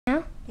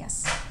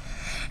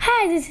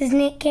Hi, this is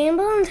Nick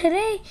Campbell, and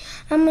today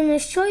I'm going to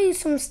show you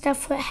some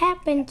stuff that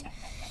happened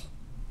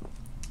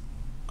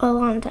a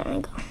long time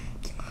ago.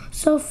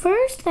 So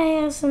first, I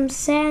have some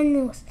sad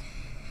news.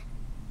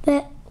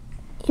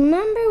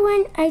 Remember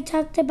when I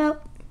talked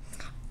about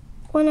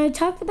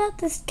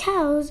these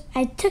cows?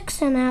 I took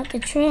some out the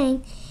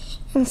train,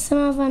 and some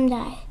of them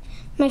died.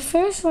 My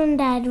first one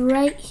died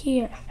right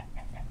here.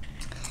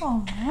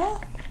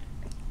 Aww.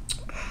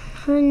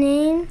 Her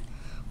name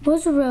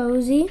was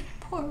Rosie.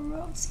 Poor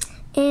Rosie.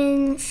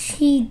 And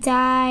she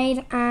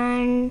died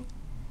on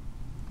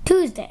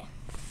Tuesday.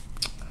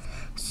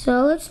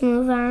 So let's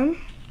move on.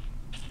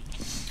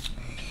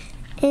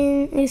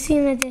 And you see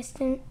in the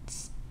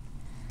distance,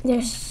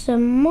 there's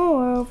some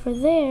more over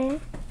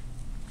there.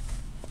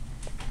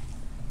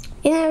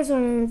 And there's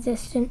one in the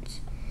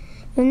distance.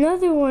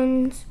 Another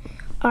ones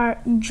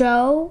are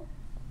Joe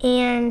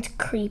and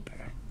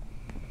Creeper.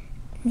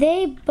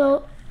 They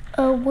both,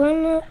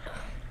 Hold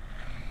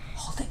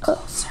it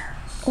closer.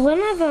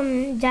 One of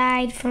them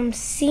died from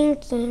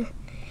sinking,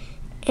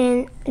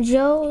 and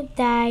Joe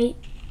died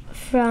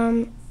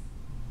from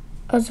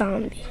a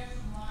zombie.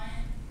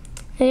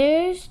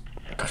 There's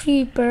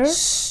Creeper.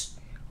 Shh.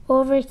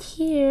 Over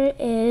here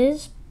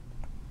is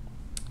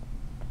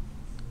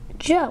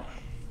Joe.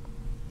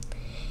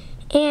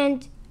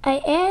 And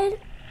I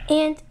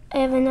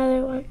have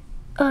another one.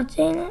 Oh,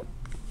 dang it.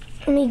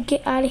 Let me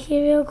get out of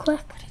here real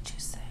quick. What did you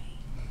say?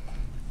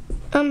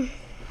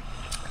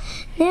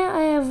 Now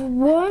I have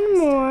one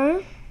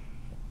more,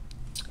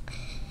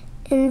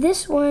 and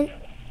this one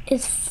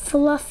is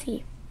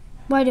Fluffy.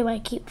 Why do I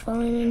keep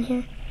falling in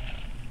here?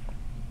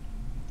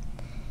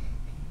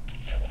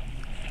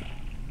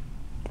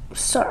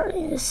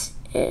 Sorry, this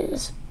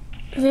is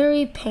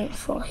very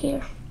painful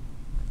here.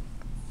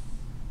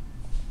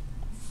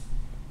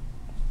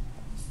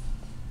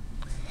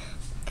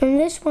 And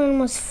this one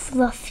was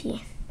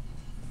Fluffy.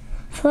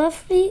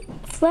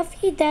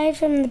 Fluffy died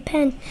from the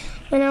pen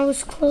when I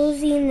was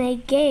closing the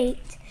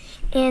gate,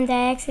 and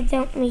I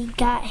accidentally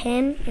got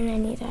him, and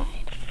then he died.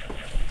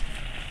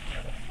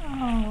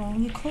 Oh,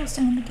 you closed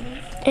him in the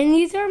gate. And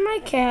these are my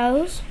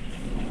cows.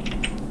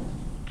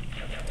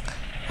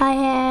 I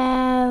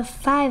have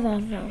 5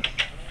 of them.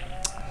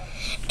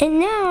 And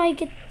now I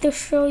get to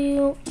show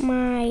you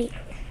my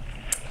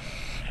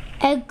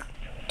egg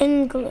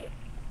igloo.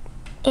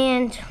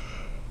 And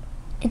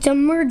it's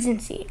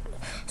emergency.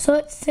 So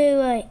let's say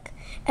like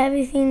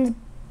everything's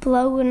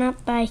blown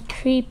up by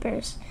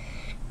creepers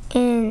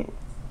and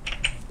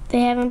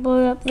they haven't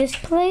blown up this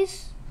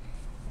place.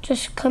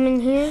 Just come in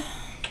here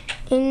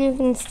and you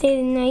can stay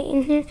the night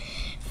in here.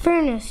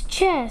 Furnace,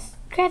 chest,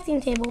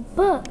 crafting table,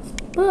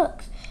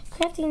 books,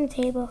 crafting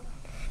table,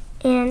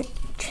 and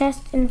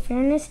chest and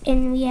furnace.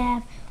 And we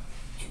have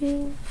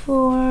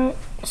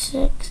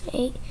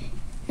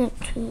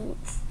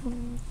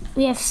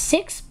we have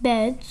 6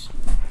 beds.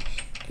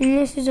 And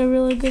this is a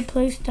really good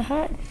place to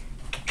hide.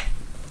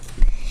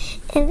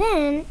 And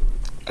then,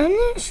 I'm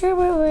not sure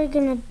what we're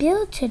gonna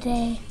build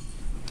today.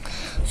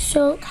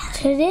 So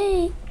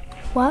today,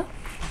 what?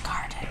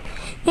 Garden.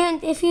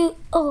 And if you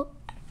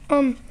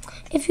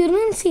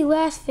didn't see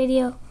last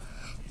video,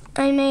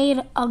 I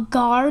made a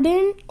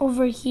garden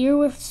over here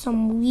with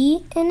some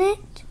wheat in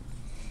it.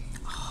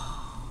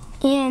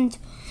 And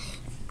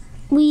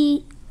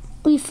we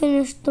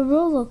finished the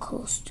roller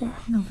coaster.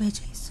 No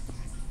veggies.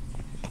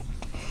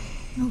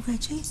 No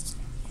veggies?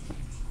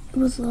 It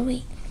was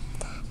Louie.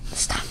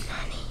 Stop,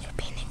 Nani. You're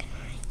being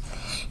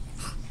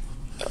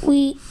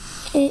ignorant.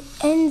 It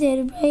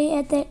ended right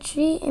at that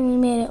tree, and we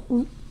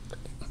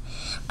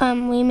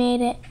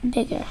made it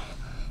bigger.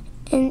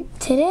 And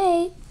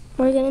today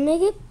we're gonna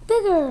make it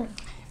bigger. I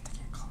have to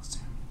get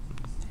closer.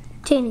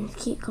 Danny,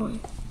 keep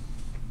going.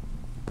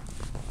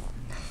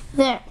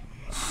 There.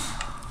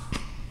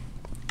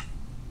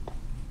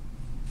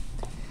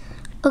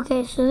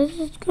 Okay, so this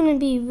is gonna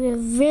be a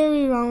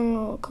very long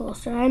roller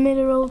coaster. I made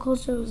a roller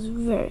coaster, it was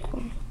very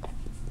long.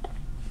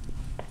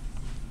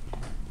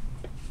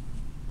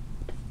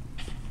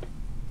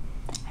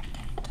 I'm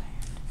getting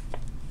tired.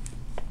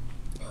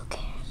 Who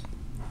cares?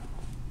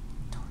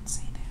 Don't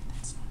say that.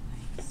 That's not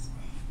nice.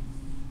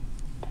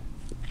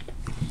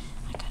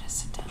 I gotta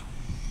sit down.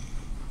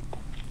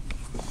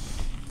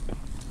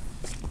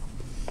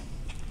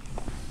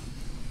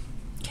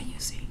 Can you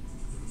see?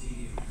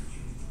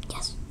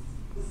 Yes.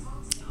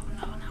 Oh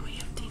no, now we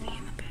have TV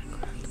in the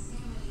background.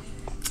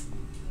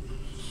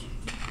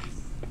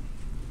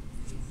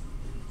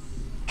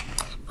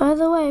 By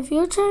the way, if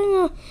you're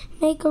trying to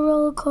make a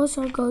roller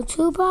coaster go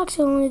 2 blocks,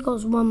 it only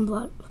goes 1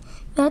 block.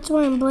 That's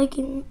why I'm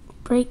breaking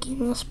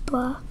this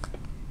block.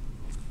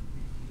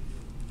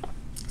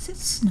 Is it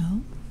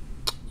snow?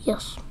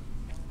 Yes.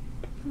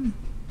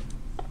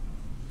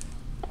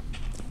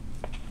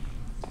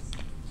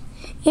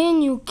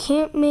 And you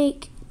can't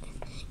make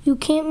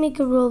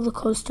a roller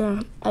coaster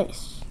on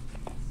ice.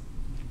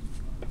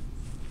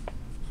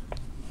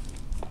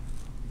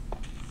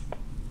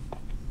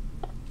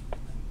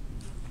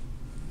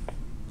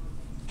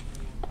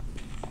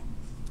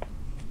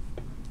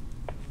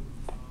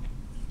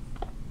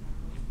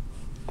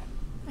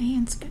 My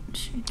hand's getting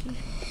shaky.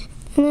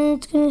 And then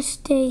it's gonna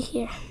stay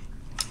here.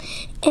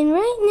 And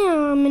right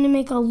now I'm gonna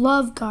make a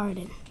love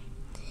garden.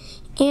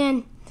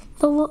 And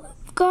the love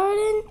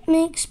garden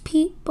makes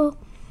people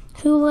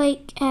who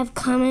like have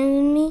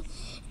commented me.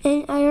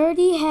 And I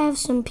already have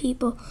some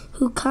people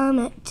who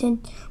commented,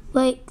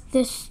 like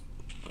this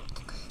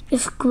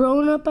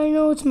grown up I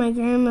know, it's my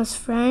grandma's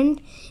friend,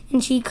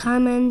 and she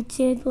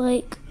commented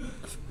like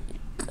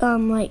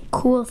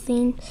cool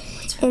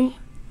things. And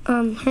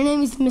her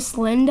name is Miss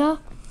Linda.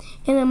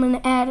 And I'm gonna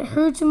add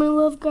her to my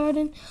love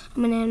garden.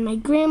 I'm gonna add my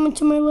grandma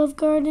to my love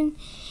garden,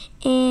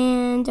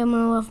 and I'm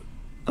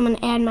gonna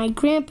add my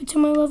grandpa to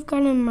my love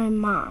garden and my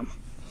mom.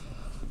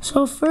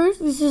 So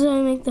first, this is how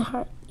I make the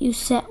heart. You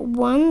set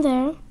one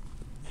there,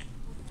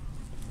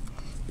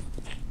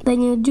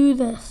 then you do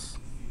this.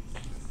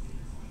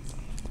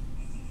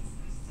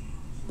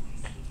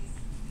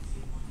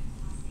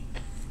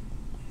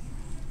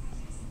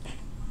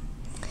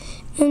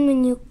 And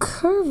when you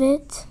curve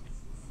it,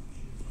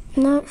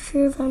 not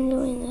sure if I'm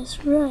doing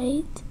this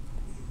right.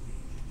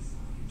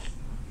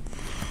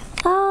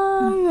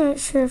 I'm not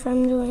sure if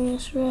I'm doing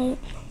this right.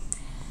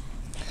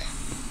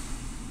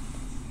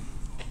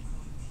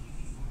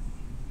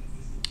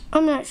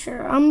 I'm not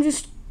sure. I'm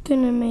just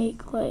gonna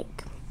make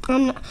like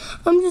I'm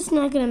just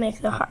not gonna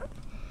make the heart.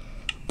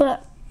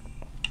 But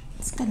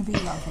It's gonna be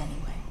love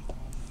anyway.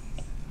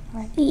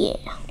 Right?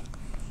 yeah.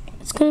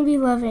 It's gonna be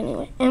love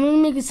anyway. I'm gonna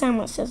make a sign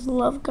that says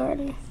Love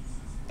Garden.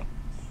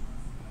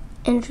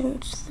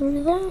 Entrance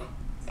through there.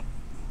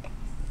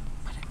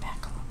 Put it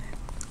back a little bit.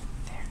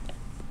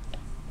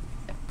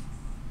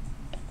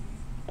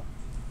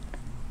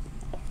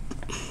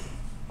 There.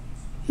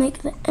 Make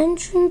the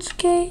entrance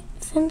gate,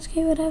 fence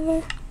gate,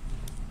 whatever.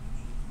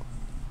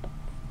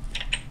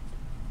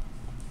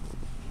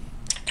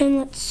 And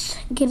let's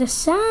get a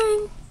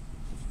sign.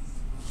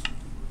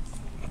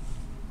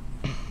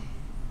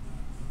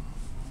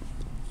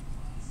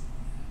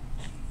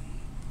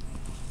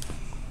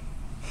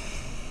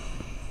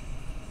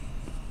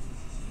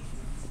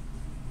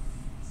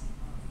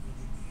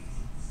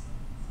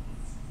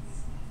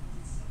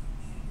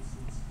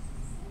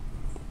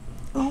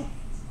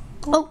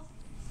 Oh,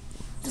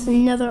 there's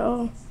another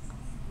O.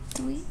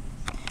 Delete.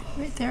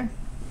 Right there.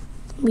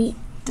 We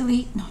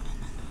Delete. No.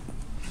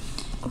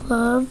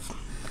 love.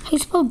 How you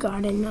spell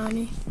garden,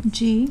 Nani?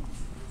 G.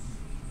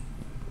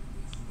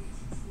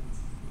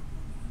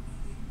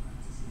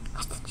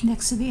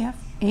 Next to the F.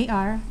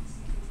 A-R.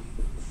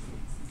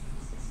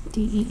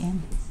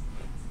 D-E-N.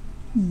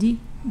 D.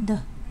 D.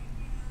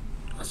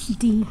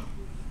 D.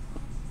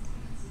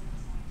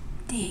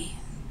 D.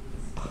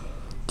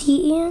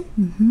 T-E-N?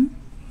 Mm-hmm.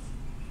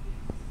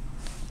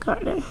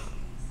 Garden.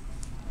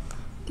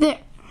 There.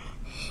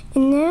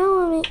 And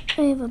now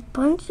I have a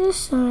bunch of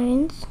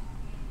signs.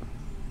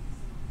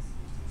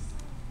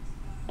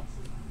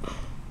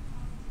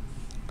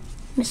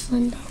 Miss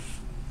Linda.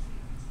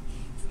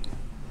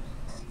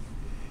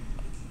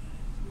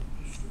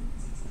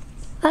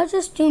 I'll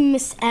just do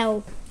Miss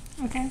L.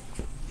 Okay.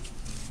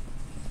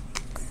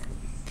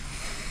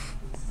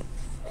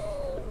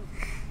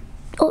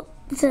 Oh,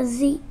 it's a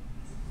Z.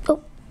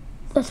 Oh,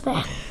 that's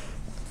bad.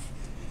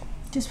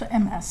 Just for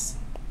MS.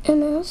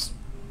 MS.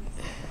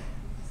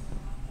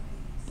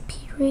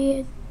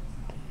 Period.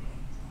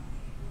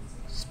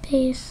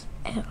 Space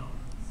L.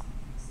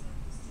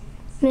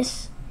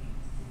 Miss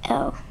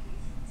L.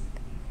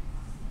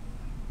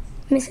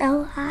 Miss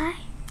L-I?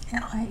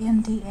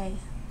 L-I-N-D-A.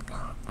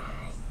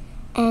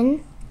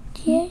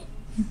 N-D-A?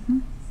 Mm-hmm.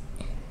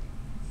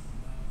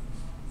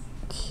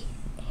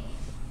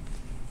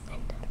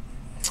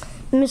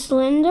 Miss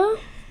Linda?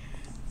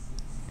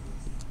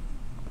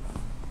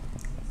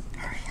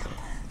 Hurry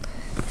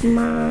up.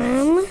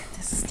 Mom?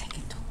 This is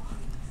taking too long.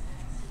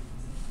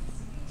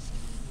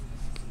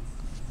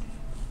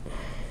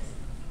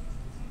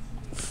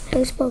 How do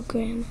you spell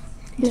grandma?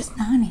 Just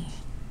Nani.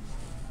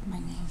 My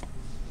name.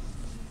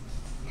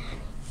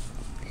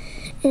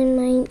 And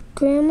my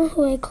grandma,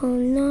 who I call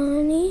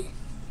Nani.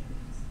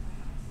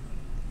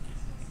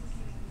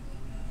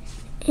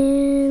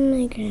 And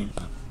my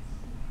grandpa.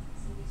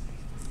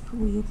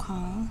 Who you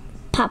call?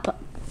 Papa.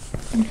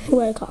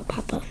 Who I call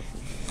Papa.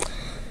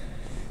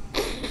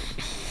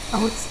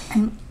 Oh, it's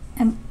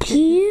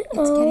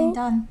getting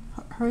done.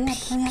 Hurry up.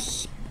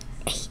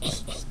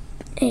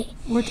 Hey.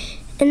 We're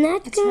And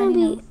that's It's gonna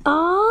running be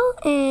all,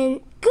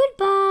 and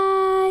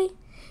goodbye.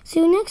 See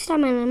you next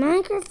time on a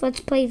Minecraft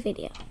Let's Play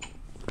video.